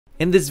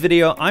In this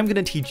video, I'm going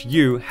to teach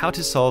you how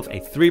to solve a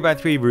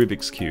 3x3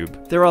 Rubik's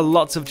Cube. There are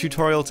lots of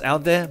tutorials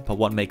out there, but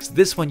what makes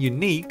this one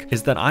unique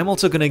is that I'm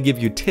also going to give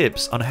you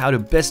tips on how to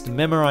best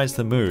memorize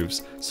the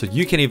moves, so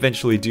you can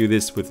eventually do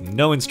this with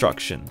no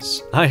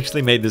instructions. I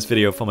actually made this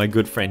video for my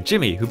good friend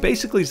Jimmy, who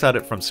basically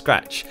started from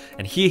scratch,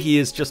 and here he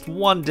is just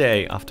one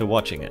day after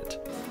watching it.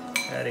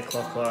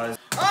 Anti-clockwise.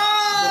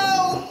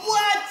 Oh,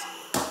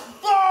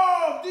 what?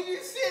 Boom! Did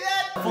you see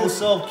that? Full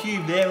solved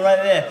cube there,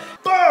 right there.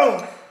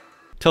 Boom!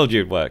 Told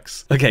you it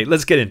works. Okay,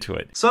 let's get into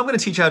it. So I'm going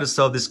to teach you how to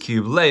solve this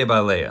cube layer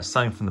by layer,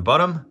 starting from the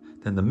bottom,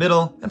 then the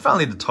middle, and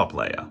finally the top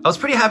layer. I was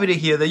pretty happy to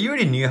hear that you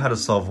already knew how to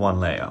solve one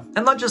layer.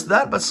 And not just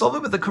that, but solve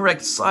it with the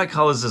correct side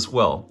colors as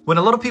well. When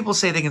a lot of people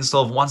say they can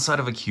solve one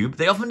side of a cube,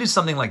 they often do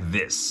something like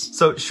this.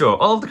 So sure,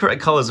 all of the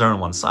correct colors are on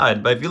one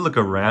side, but if you look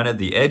around at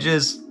the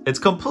edges, it's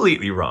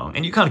completely wrong,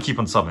 and you can't keep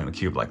on solving the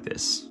cube like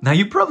this. Now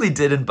you probably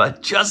didn't,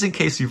 but just in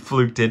case you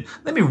fluked it,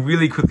 let me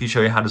really quickly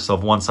show you how to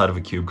solve one side of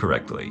a cube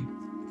correctly.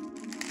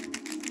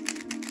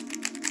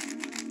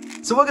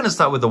 So we're going to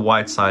start with the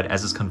white side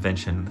as is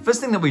convention. The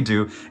first thing that we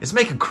do is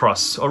make a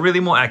cross, or really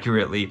more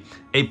accurately,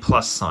 a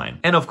plus sign.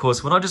 And of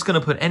course, we're not just going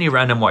to put any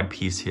random white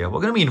piece here. We're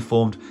going to be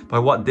informed by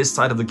what this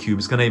side of the cube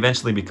is going to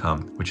eventually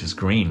become, which is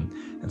green.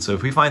 And so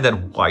if we find that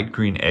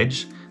white-green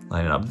edge,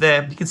 line it up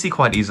there, you can see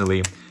quite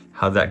easily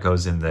how that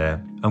goes in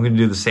there. I'm going to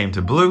do the same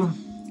to blue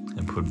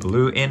and put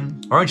blue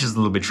in. Orange is a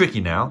little bit tricky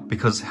now,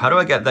 because how do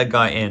I get that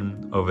guy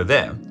in over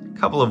there? A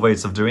couple of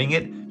ways of doing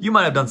it. You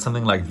might have done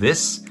something like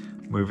this,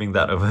 moving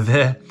that over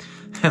there,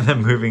 and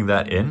then moving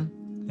that in,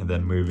 and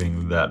then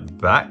moving that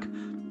back.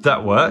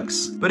 That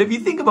works. But if you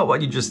think about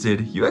what you just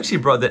did, you actually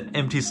brought that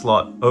empty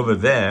slot over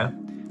there,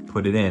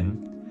 put it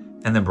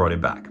in, and then brought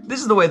it back. This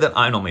is the way that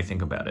I normally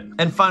think about it.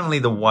 And finally,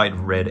 the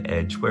white-red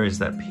edge. Where is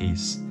that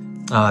piece?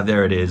 Ah,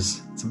 there it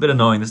is. It's a bit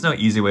annoying. There's no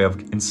easy way of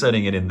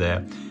inserting it in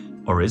there.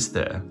 Or is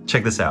there?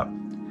 Check this out.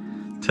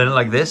 Turn it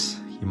like this.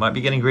 You might be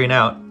getting green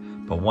out,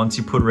 but once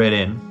you put red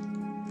in,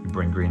 you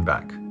bring green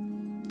back.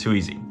 Too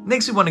easy.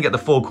 Next, we want to get the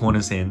four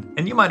corners in,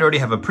 and you might already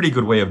have a pretty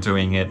good way of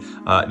doing it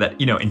that,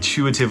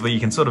 intuitively you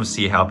can sort of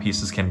see how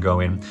pieces can go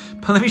in.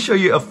 But let me show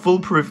you a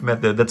foolproof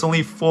method that's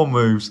only 4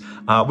 moves,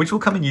 which will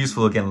come in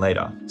useful again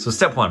later. So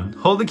step 1,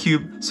 hold the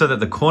cube so that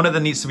the corner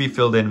that needs to be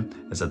filled in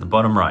is at the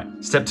bottom right.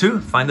 Step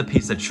 2, find the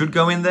piece that should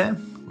go in there,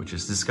 which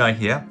is this guy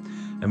here,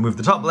 and move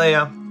the top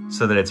layer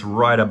so that it's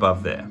right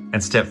above there.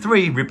 And step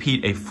 3,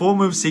 repeat a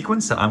 4-move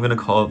sequence that I'm gonna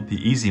call the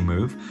easy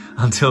move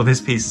until this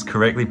piece is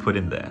correctly put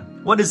in there.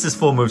 What is this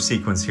 4-move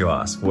sequence, you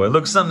ask? Well, it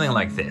looks something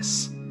like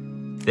this.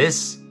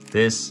 This.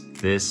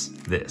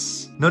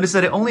 Notice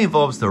that it only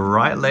involves the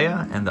right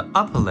layer and the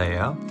upper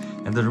layer,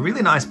 and there's a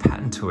really nice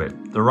pattern to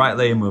it. The right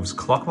layer moves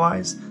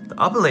clockwise, the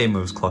upper layer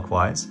moves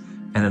clockwise,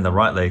 and then the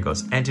right layer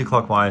goes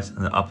anti-clockwise,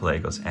 and the upper layer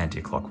goes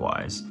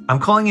anti-clockwise. I'm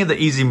calling it the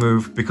easy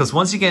move because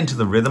once you get into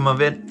the rhythm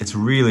of it, it's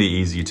really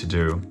easy to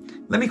do.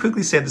 Let me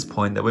quickly say at this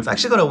point that we've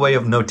actually got a way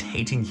of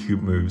notating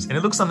cube moves, and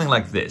it looks something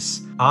like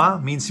this. R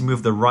means you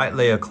move the right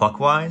layer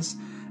clockwise,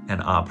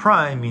 and R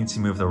prime means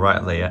you move the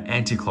right layer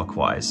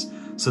anti-clockwise.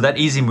 So that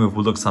easy move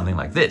will look something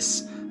like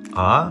this.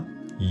 R,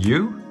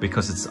 U,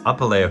 because it's the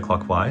upper layer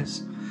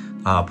clockwise,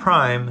 R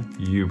prime,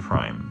 U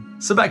prime.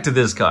 So back to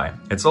this guy.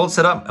 It's all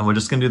set up, and we're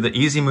just gonna do the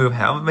easy move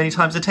however many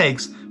times it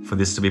takes for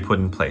this to be put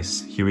in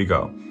place. Here we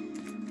go.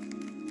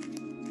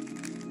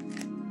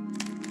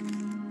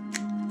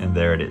 And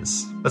there it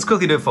is. Let's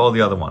quickly do it for all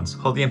the other ones.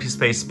 Hold the empty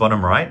space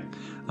bottom right,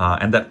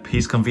 and that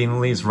piece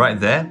conveniently is right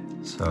there.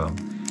 So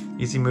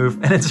easy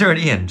move, and it's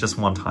already in just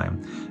one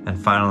time. And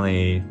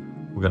finally,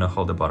 we're gonna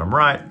hold the bottom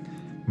right,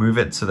 move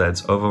it so that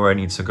it's over where it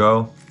needs to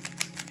go,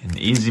 and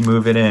easy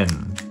move it in.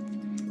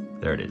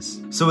 There it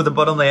is. So with the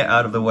bottom layer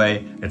out of the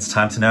way, it's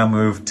time to now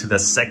move to the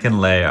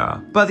second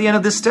layer. By the end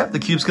of this step, the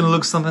cube's gonna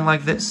look something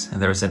like this, and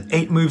there is an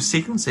 8-move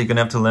sequence, so you're gonna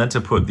have to learn to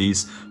put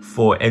these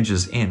 4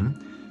 edges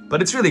in.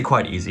 But it's really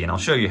quite easy, and I'll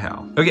show you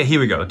how. Okay, here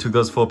we go. Took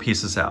those 4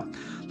 pieces out.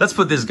 Let's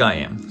put this guy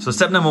in. So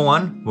step number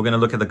 1, we're gonna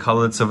look at the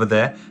color that's over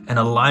there and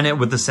align it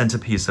with the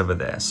centerpiece over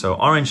there. So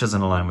orange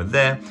doesn't align with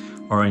there,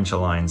 orange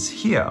aligns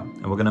here.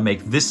 And we're gonna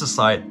make this the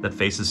side that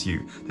faces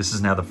you. This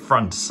is now the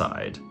front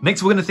side.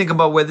 Next, we're gonna think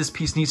about where this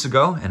piece needs to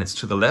go, and it's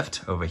to the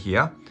left over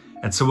here.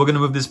 And so we're gonna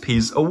move this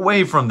piece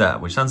away from that,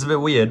 which sounds a bit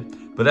weird,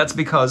 but that's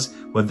because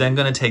we're then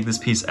gonna take this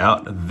piece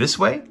out this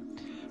way.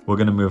 We're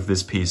gonna move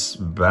this piece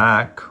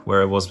back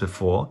where it was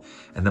before.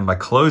 And then by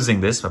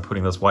closing this, by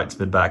putting those whites a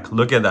bit back,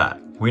 look at that.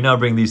 We now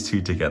bring these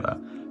two together.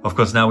 Of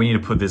course, now we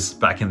need to put this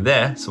back in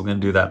there. So we're gonna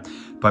do that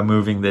by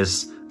moving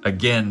this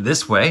again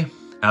this way,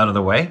 out of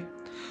the way.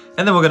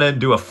 And then we're gonna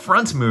do a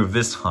front move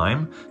this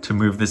time to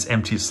move this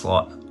empty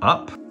slot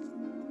up,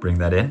 bring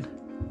that in,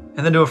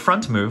 and then do a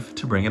front move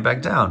to bring it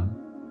back down.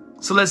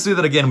 So let's do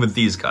that again with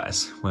these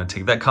guys. We're gonna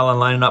take that color and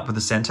line it up with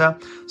the center.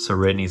 So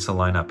red needs to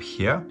line up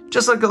here.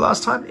 Just like the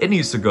last time, it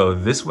needs to go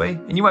this way.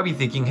 And you might be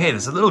thinking, hey,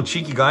 there's a little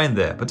cheeky guy in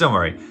there, but don't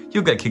worry,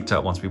 you'll get kicked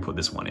out once we put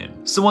this one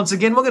in. So once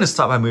again, we're gonna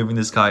start by moving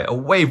this guy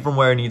away from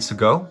where it needs to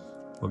go.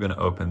 We're gonna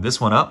open this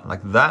one up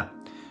like that,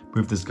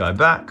 move this guy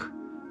back,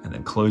 and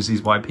then close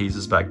these white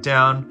pieces back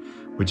down.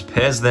 which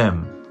pairs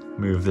them.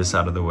 Move this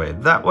out of the way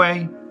that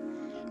way.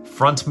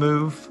 Front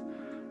move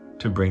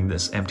to bring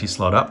this empty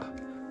slot up.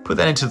 Put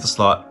that into the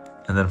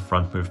slot and then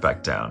front move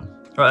back down.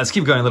 All right, let's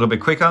keep going a little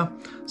bit quicker.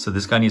 So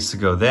this guy needs to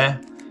go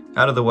there,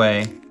 out of the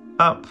way,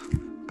 up,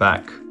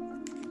 back,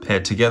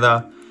 paired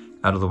together,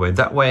 out of the way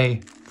that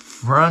way,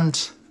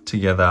 front,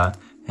 together,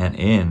 and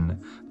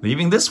in.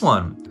 Leaving this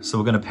one. So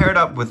we're going to pair it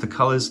up with the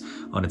colors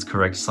on its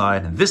correct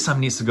side, and this time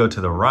it needs to go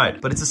to the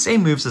right, but it's the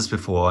same moves as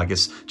before, I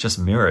guess just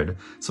mirrored.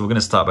 So we're going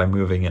to start by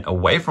moving it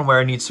away from where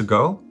it needs to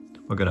go.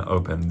 We're going to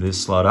open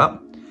this slot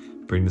up,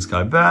 bring this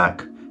guy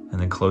back, and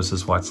then close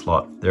this white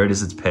slot. There it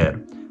is, it's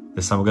paired.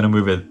 This time we're going to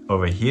move it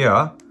over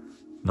here,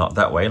 not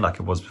that way like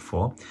it was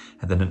before,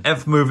 and then an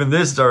F move in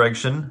this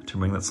direction to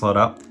bring that slot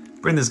up,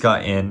 bring this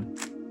guy in,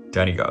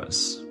 down he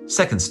goes.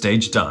 Second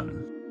stage done.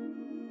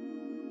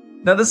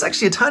 Now there's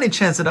actually a tiny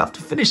chance that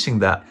after finishing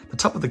that, the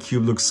top of the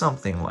cube looks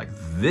something like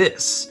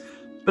this.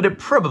 But it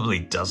probably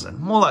doesn't.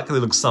 More likely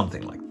looks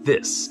something like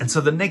this. And so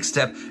the next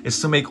step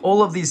is to make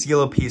all of these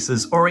yellow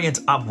pieces orient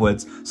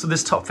upwards so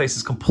this top face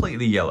is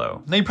completely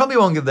yellow. Now you probably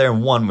won't get there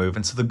in one move,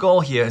 and so the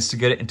goal here is to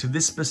get it into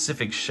this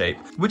specific shape,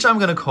 which I'm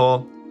gonna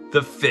call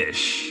the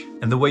fish.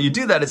 And the way you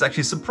do that is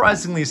actually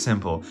surprisingly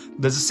simple.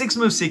 There's a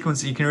 6-move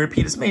sequence that you can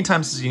repeat as many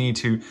times as you need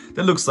to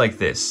that looks like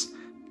this.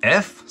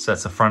 F, so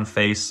that's the front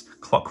face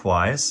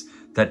clockwise.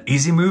 That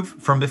easy move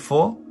from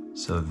before,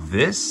 so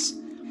this,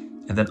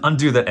 and then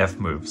undo that F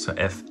move, so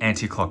F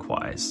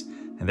anti-clockwise.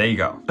 And there you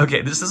go.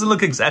 Okay, this doesn't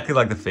look exactly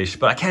like the fish,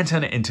 but I can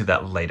turn it into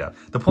that later.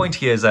 The point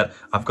here is that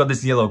I've got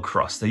this yellow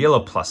cross, the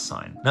yellow plus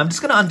sign. Now I'm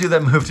just gonna undo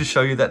that move to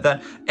show you that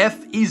that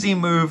F easy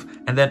move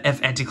and then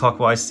F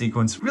anti-clockwise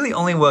sequence really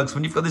only works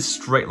when you've got this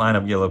straight line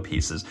of yellow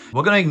pieces.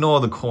 We're gonna ignore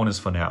the corners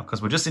for now,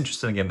 because we're just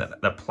interested in getting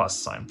that plus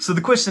sign. So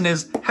the question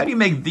is, how do you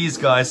make these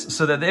guys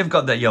so that they've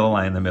got that yellow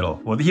line in the middle?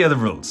 Well, here are the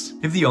rules.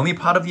 If the only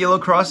part of yellow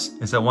cross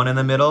is that one in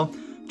the middle,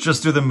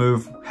 just do the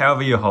move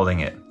however you're holding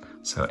it.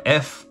 So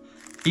F,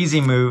 easy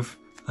move,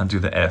 undo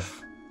the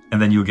F,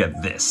 and then you'll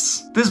get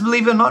this. This,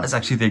 believe it or not, is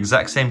actually the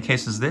exact same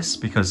case as this,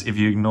 because if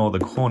you ignore the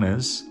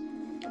corners,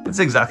 it's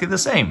exactly the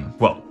same.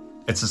 Well,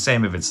 it's the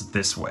same if it's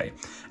this way.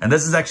 And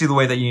this is actually the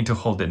way that you need to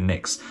hold it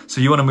next.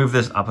 So you want to move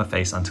this upper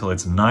face until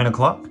it's 9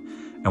 o'clock,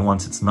 and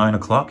once it's 9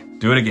 o'clock,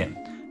 do it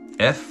again.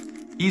 F,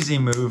 easy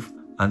move,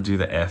 undo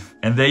the F,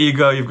 and there you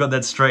go, you've got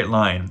that straight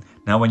line.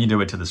 Now when you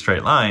do it to the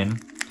straight line,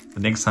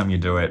 the next time you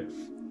do it,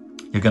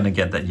 you're gonna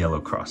get that yellow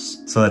cross.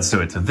 So let's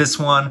do it to this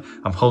one.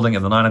 I'm holding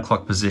in the 9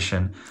 o'clock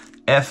position.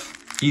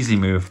 F, easy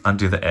move,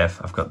 undo the F.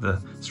 I've got the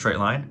straight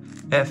line.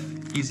 F,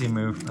 easy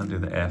move, undo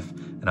the F,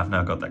 and I've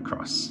now got that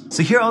cross.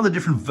 So here are all the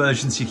different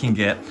versions you can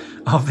get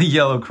of the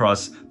yellow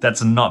cross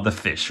that's not the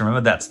fish.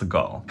 Remember, that's the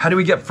goal. How do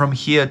we get from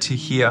here to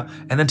here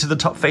and then to the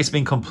top face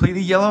being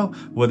completely yellow?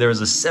 Well, there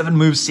is a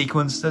 7-move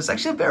sequence. There's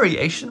actually a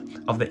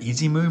variation of the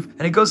easy move,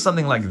 and it goes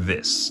something like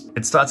this.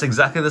 It starts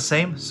exactly the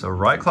same. So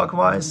right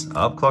clockwise,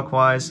 up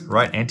clockwise,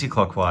 right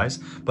anti-clockwise.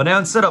 But now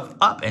instead of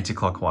up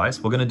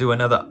anti-clockwise, we're gonna do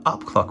another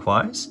up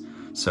clockwise.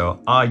 So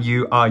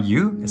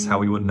RU is how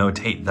we would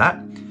notate that.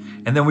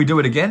 And then we do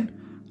it again,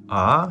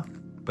 R,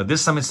 but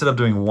this time instead of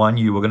doing 1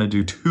 U, we're gonna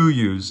do 2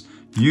 U's.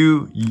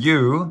 U,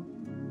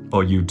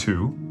 or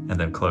U2, and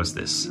then close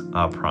this,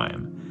 R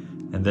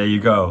prime. And there you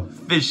go,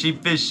 fishy,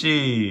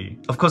 fishy.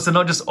 Of course, they're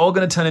not just all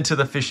gonna turn into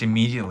the fish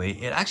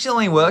immediately. It actually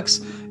only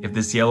works if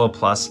this yellow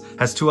plus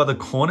has 2 other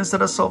corners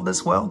that are solved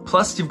as well.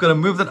 Plus, you've gotta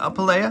move that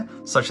upper layer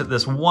such that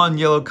there's 1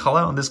 yellow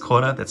color on this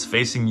corner that's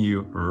facing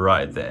you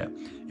right there.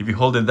 If you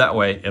hold it that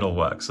way, it'll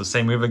work. So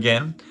same move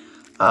again,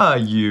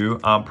 U,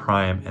 R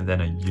prime, and then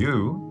a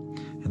U,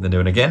 and then do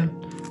it again,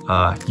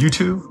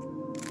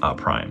 U2, R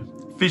prime.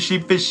 Fishy,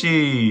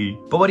 fishy.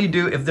 But what do you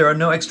do if there are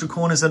no extra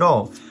corners at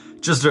all?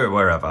 Just do it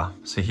wherever.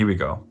 So here we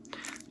go.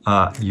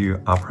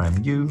 U, R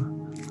prime, U,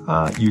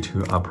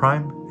 U2, R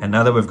prime. And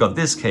now that we've got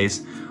this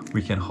case,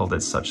 we can hold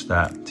it such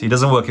that, see, it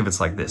doesn't work if it's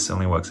like this. It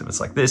only works if it's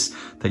like this.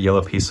 The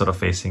yellow piece sort of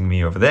facing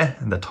me over there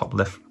in the top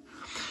left.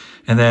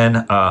 And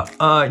then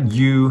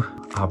U,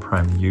 R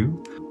prime,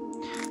 U,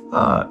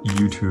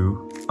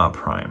 U2, R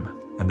prime.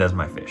 And there's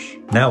my fish.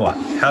 Now what?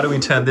 How do we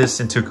turn this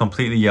into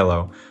completely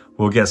yellow?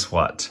 Well, guess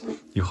what?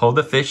 You hold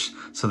the fish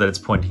so that it's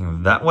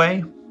pointing that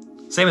way.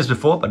 Same as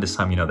before, but this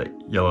time you know that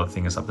yellow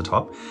thing is up the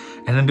top.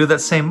 And then do that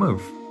same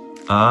move.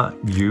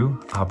 U,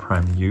 R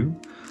prime, U,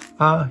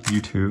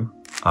 U2,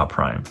 R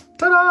prime.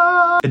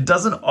 Ta-da! It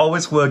doesn't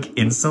always work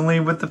instantly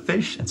with the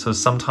fish, and so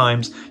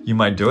sometimes you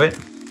might do it,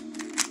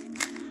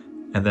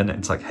 and then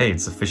it's like, hey,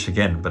 it's a fish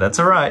again, but that's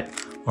all right.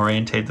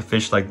 Orientate the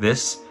fish like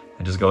this,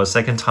 and just go a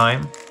second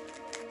time,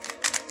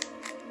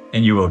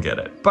 and you will get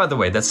it. By the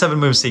way, that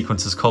 7-move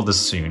sequence is called the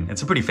Sune.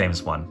 It's a pretty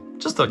famous one.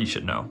 Just thought you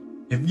should know.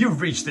 If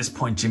you've reached this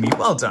point, Jimmy,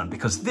 well done,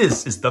 because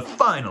this is the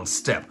final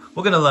step.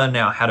 We're gonna learn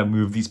now how to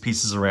move these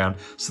pieces around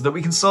so that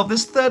we can solve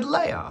this third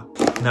layer.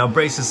 Now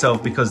brace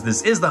yourself, because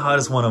this is the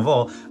hardest one of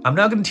all. I'm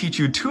now gonna teach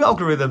you 2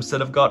 algorithms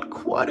that have got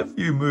quite a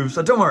few moves,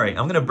 so don't worry,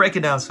 I'm gonna break it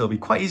down so it'll be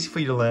quite easy for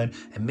you to learn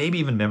and maybe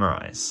even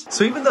memorize.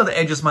 So even though the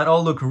edges might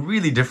all look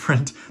really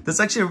different, there's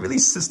actually a really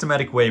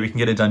systematic way we can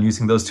get it done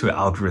using those 2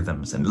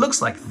 algorithms, and it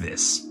looks like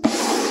this.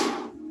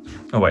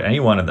 Oh wait, I need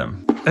one of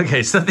them.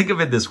 Okay, so think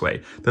of it this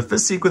way. The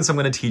first sequence I'm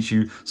going to teach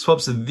you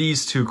swaps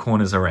these 2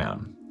 corners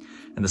around.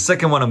 And the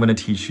second one I'm going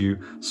to teach you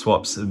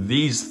swaps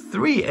these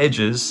 3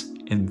 edges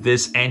in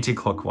this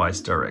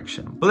anti-clockwise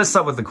direction. But let's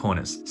start with the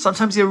corners.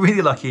 Sometimes you're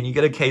really lucky and you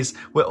get a case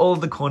where all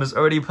of the corners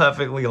already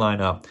perfectly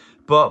line up.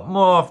 But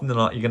more often than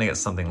not, you're gonna get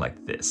something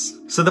like this.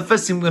 So the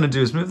first thing we're gonna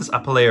do is move this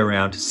upper layer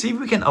around to see if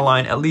we can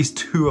align at least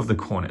 2 of the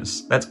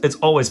corners. It's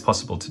always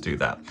possible to do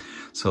that.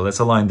 So let's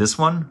align this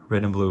one,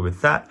 red and blue,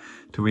 with that.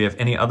 Do we have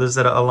any others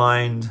that are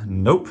aligned?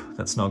 Nope,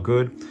 that's not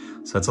good.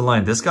 So let's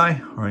align this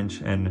guy, orange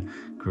and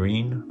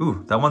green.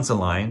 Ooh, that one's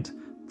aligned.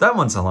 That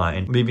one's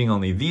aligned, leaving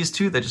only these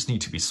 2 that just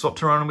need to be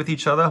swapped around with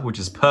each other, which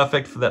is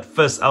perfect for that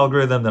first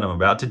algorithm that I'm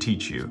about to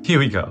teach you. Here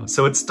we go.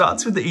 So it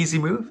starts with the easy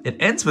move, it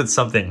ends with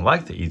something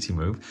like the easy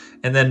move,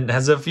 and then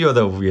has a few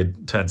other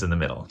weird turns in the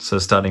middle. So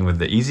starting with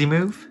the easy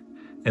move,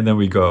 and then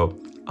we go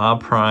R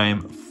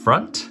prime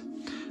front,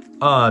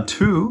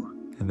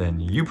 R2, and then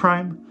U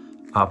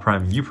prime, R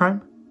prime, U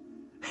prime,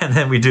 and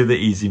then we do the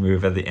easy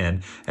move at the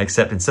end,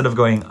 except instead of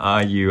going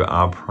RU,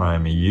 R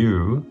prime,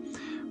 U,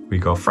 we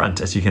go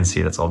front. As you can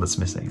see, that's all that's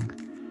missing.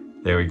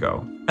 There we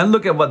go. And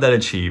look at what that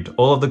achieved.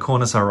 All of the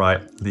corners are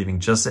right, leaving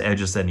just the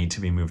edges that need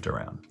to be moved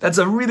around. That's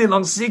a really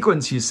long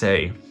sequence, you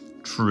say.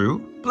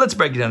 True, but let's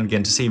break it down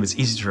again to see if it's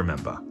easy to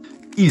remember.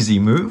 Easy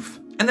move,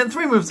 and then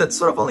 3 moves that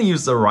sort of only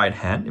use the right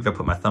hand. If I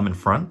put my thumb in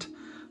front,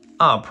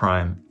 R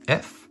prime,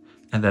 F,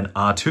 and then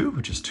R2,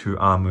 which is 2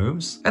 R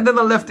moves. And then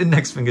the left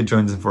index finger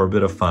joins in for a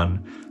bit of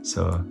fun.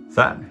 So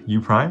that,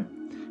 U prime.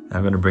 And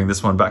I'm gonna bring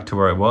this one back to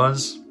where it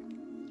was.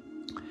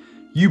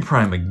 U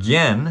prime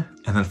again,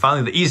 and then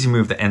finally the easy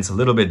move that ends a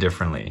little bit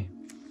differently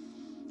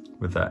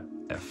with that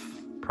F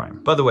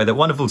prime. By the way, that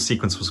wonderful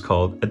sequence was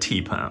called a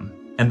T perm.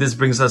 And this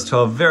brings us to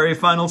our very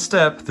final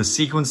step, the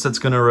sequence that's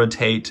going to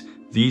rotate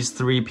these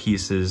 3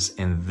 pieces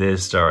in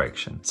this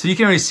direction. So you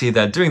can already see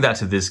that doing that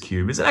to this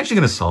cube isn't actually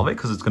going to solve it,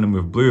 because it's going to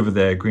move blue over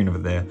there, green over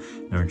there,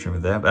 and orange over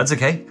there. But that's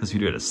okay, because if you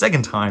do it a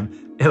second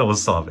time, it'll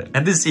solve it.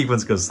 And this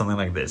sequence goes something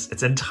like this.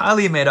 It's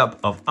entirely made up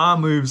of R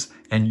moves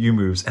and U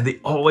moves, and they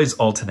always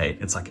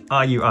alternate. It's like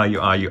RU, RU,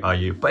 RU,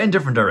 RU, but in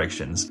different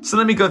directions. So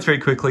let me go through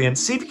it quickly and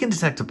see if you can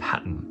detect a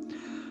pattern.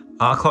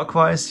 R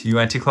clockwise, U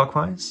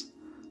anti-clockwise,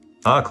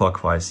 R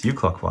clockwise, U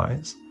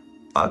clockwise,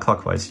 R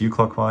clockwise, U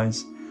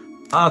clockwise,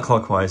 R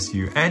clockwise,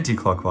 U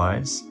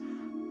anti-clockwise,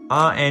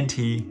 R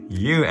anti,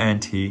 U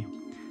anti,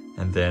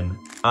 and then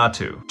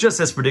R2. Just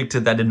as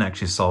predicted, that didn't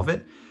actually solve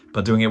it,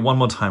 but doing it one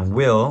more time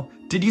will.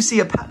 Did you see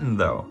a pattern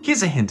though?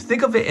 Here's a hint,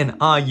 think of it in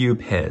RU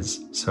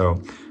pairs.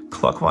 So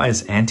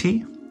clockwise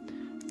anti,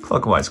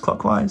 clockwise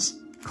clockwise,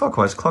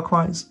 clockwise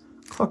clockwise,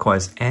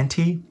 clockwise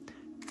anti,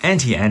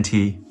 anti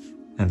anti,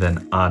 and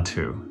then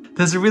R2.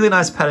 There's a really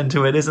nice pattern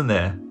to it, isn't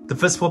there? The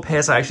first 4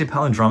 pairs are actually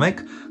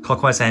palindromic,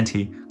 clockwise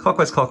anti,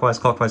 clockwise clockwise,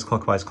 clockwise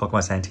clockwise,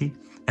 clockwise anti,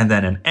 and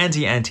then an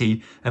anti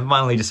anti, and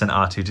finally just an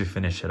R2 to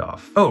finish it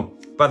off. Oh,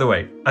 by the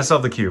way, I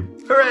solved the cube.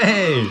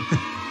 Hooray!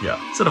 Yeah,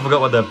 sort of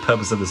forgot what the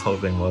purpose of this whole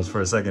thing was for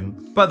a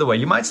second. By the way,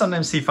 you might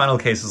sometimes see final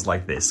cases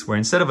like this, where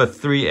instead of a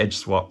 3-edge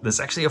swap, there's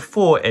actually a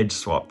 4-edge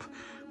swap.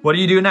 What do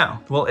you do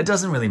now? Well, it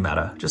doesn't really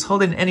matter. Just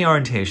hold it in any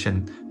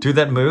orientation, do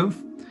that move,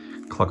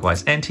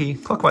 clockwise anti,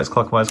 clockwise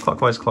clockwise,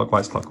 clockwise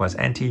clockwise, clockwise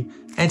anti,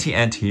 anti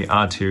anti,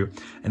 R2,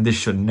 and this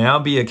should now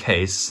be a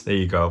case, there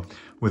you go,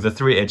 with a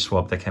 3-edge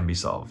swap that can be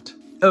solved.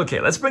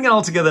 Okay, let's bring it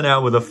all together now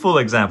with a full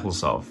example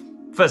solve.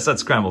 First,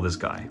 let's scramble this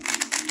guy.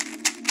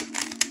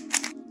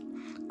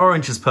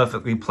 Orange is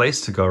perfectly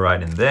placed to go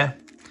right in there,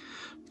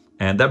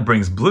 and that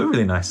brings blue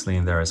really nicely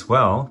in there as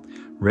well.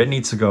 Red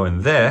needs to go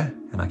in there,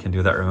 and I can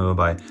do that, remember,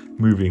 by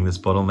moving this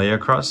bottom layer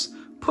across,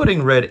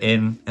 putting red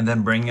in, and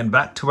then bringing it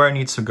back to where it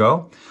needs to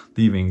go,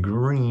 leaving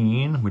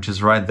green, which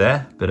is right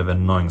there, bit of an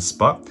annoying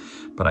spot,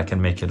 but I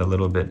can make it a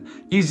little bit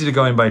easy to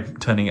go in by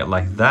turning it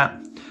like that.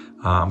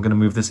 I'm gonna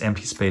move this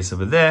empty space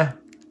over there,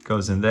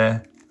 goes in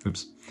there,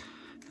 oops,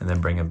 and then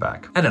bring it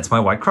back. And that's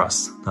my white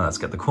cross. Now let's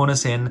get the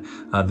corners in.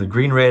 The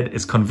green red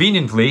is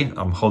conveniently,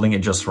 I'm holding it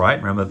just right.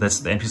 Remember, that's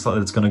the empty slot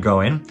that it's gonna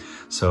go in.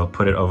 So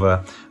put it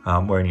over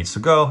where it needs to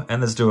go,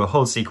 and let's do a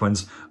whole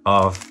sequence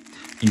of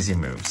easy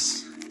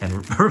moves.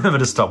 And remember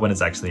to stop when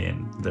it's actually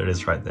in. There it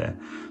is right there.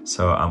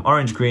 So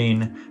orange,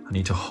 green, I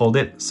need to hold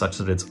it such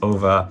that it's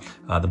over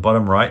the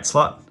bottom right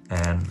slot.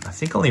 And I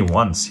think only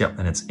once, yep,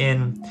 and it's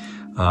in.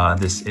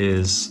 This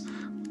is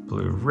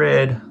blue,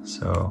 red,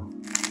 so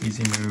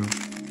easy move.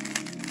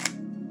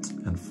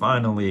 And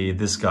finally,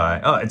 this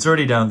guy, oh, it's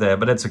already down there,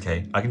 but that's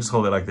okay. I can just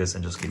hold it like this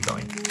and just keep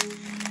going.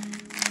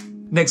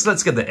 Next,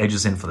 let's get the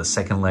edges in for the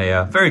second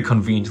layer. Very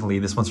conveniently,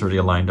 this one's already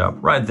lined up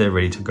right there,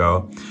 ready to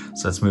go.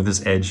 So let's move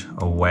this edge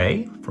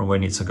away from where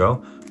it needs to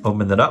go.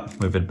 Open it up,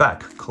 move it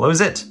back,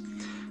 close it,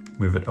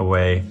 move it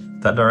away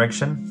that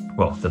direction.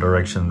 Well, the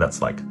direction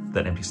that's like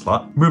that empty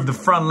slot. Move the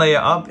front layer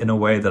up in a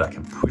way that I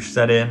can push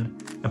that in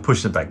and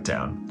push it back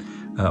down.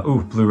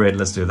 Ooh, blue-red,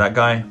 let's do that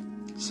guy.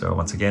 So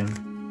once again.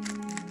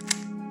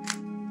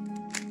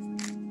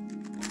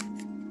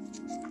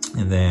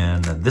 And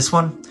then this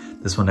one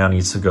now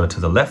needs to go to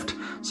the left.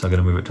 So I'm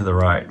gonna move it to the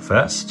right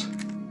first.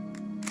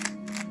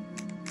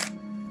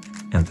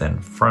 And then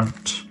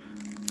front,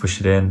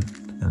 push it in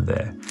and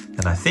there.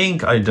 And I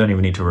think I don't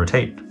even need to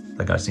rotate.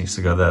 That guy needs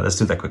to go there. Let's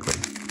do that quickly.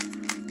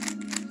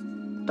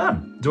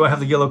 Done. Do I have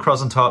the yellow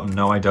cross on top?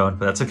 No, I don't,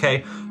 but that's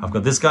okay. I've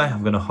got this guy.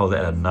 I'm gonna hold it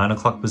at a 9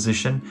 o'clock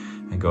position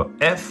and go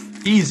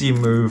F, easy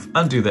move,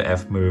 undo the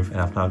F move, and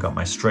I've now got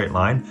my straight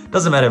line.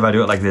 Doesn't matter if I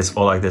do it like this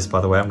or like this,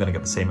 by the way, I'm gonna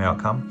get the same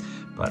outcome.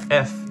 But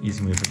F,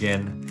 easy move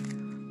again.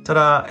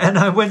 Ta-da! And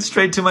I went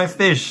straight to my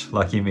fish.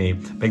 Lucky me.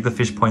 Make the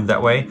fish point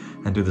that way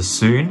and do the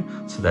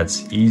Sune. So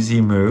that's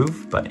easy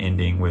move, but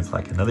ending with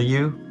like another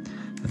U.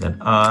 And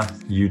then R,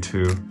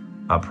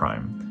 U2, R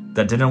prime.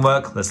 That didn't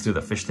work. Let's do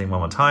the fish thing one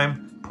more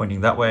time.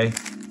 Pointing that way.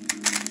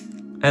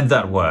 And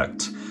that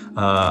worked.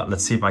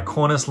 Let's see if my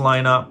corners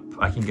line up.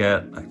 I can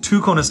get like 2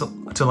 corners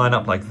to line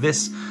up like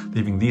this,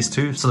 leaving these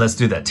 2. So let's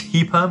do that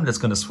T-perm. That's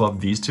gonna swap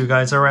these 2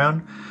 guys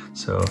around.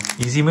 So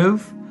easy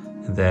move.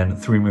 And then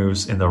 3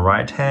 moves in the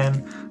right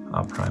hand.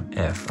 R prime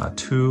F,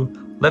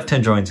 R2. Left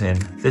hand joins in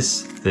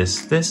this,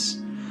 this, this.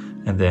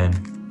 And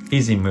then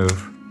easy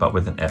move, but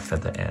with an F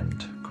at the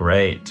end.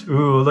 Great.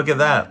 Ooh, look at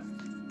that.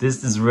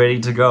 This is ready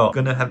to go.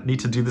 Gonna need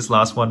to do this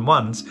last one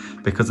once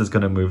because it's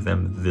gonna move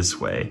them this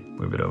way.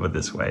 Move it over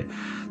this way.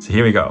 So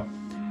here we go.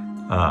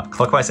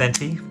 Clockwise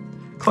anti,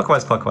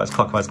 clockwise, clockwise,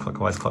 clockwise,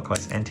 clockwise,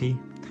 clockwise anti,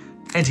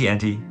 anti,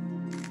 anti.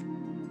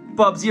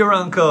 Bob's your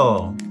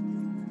uncle.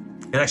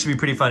 It'd actually be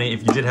pretty funny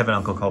if you did have an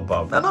uncle called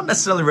Bob. I'm not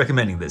necessarily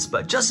recommending this,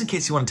 but just in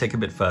case you want to take a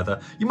bit further,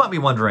 you might be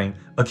wondering,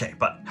 okay,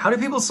 but how do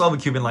people solve a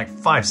cube in like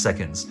 5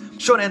 seconds?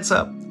 Short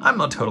answer, I'm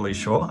not totally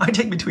sure. I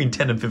take between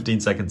 10 and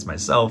 15 seconds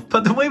myself,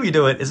 but the way we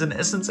do it is in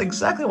essence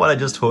exactly what I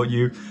just taught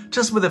you,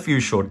 just with a few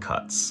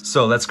shortcuts.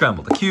 So let's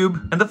scramble the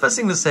cube. And the first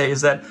thing to say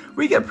is that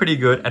we get pretty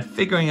good at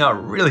figuring out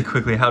really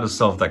quickly how to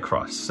solve that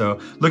cross. So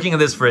looking at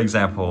this, for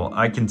example,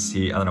 I can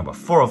see, I don't know, about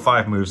 4 or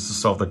 5 moves to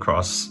solve the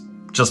cross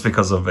just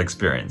because of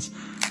experience.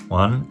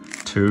 1,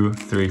 2,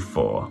 3,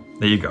 4.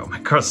 There you go, my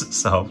cross is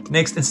solved.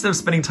 Next, instead of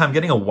spending time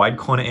getting a wide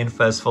corner in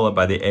first followed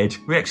by the edge,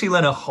 we actually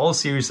learn a whole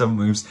series of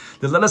moves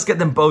that let us get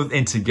them both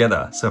in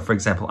together. So for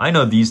example, I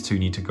know these 2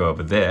 need to go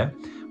over there,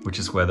 which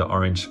is where the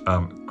orange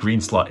green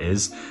slot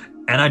is.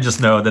 And I just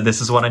know that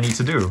this is what I need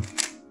to do.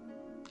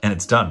 And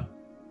it's done.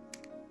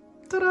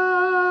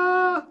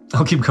 Ta-da!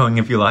 I'll keep going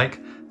if you like.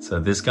 So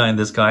this guy and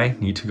this guy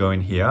need to go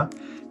in here.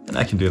 And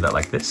I can do that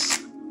like this.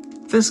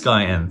 This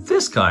guy and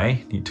this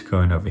guy need to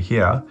go in over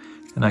here,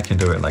 and I can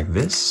do it like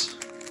this.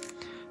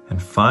 And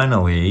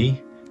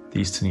finally,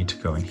 these 2 need to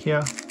go in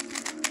here,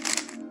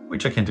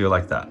 which I can do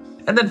like that.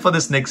 And then for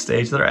this next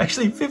stage, there are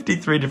actually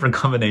 53 different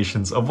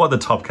combinations of what the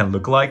top can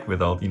look like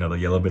with all, the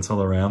yellow bits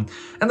all around.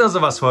 And those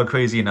of us who are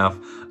crazy enough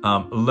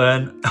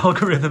learn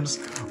algorithms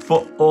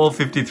for all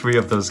 53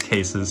 of those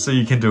cases so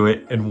you can do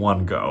it in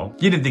one go.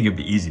 You didn't think it'd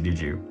be easy, did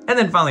you? And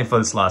then finally for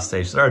this last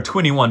stage, there are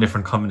 21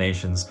 different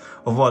combinations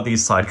of what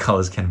these side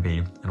colors can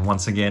be. And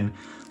once again,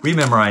 we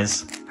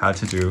memorize how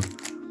to do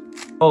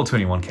all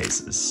 21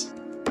 cases.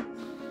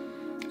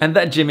 And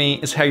that,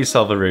 Jimmy, is how you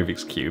solve a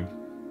Rubik's Cube.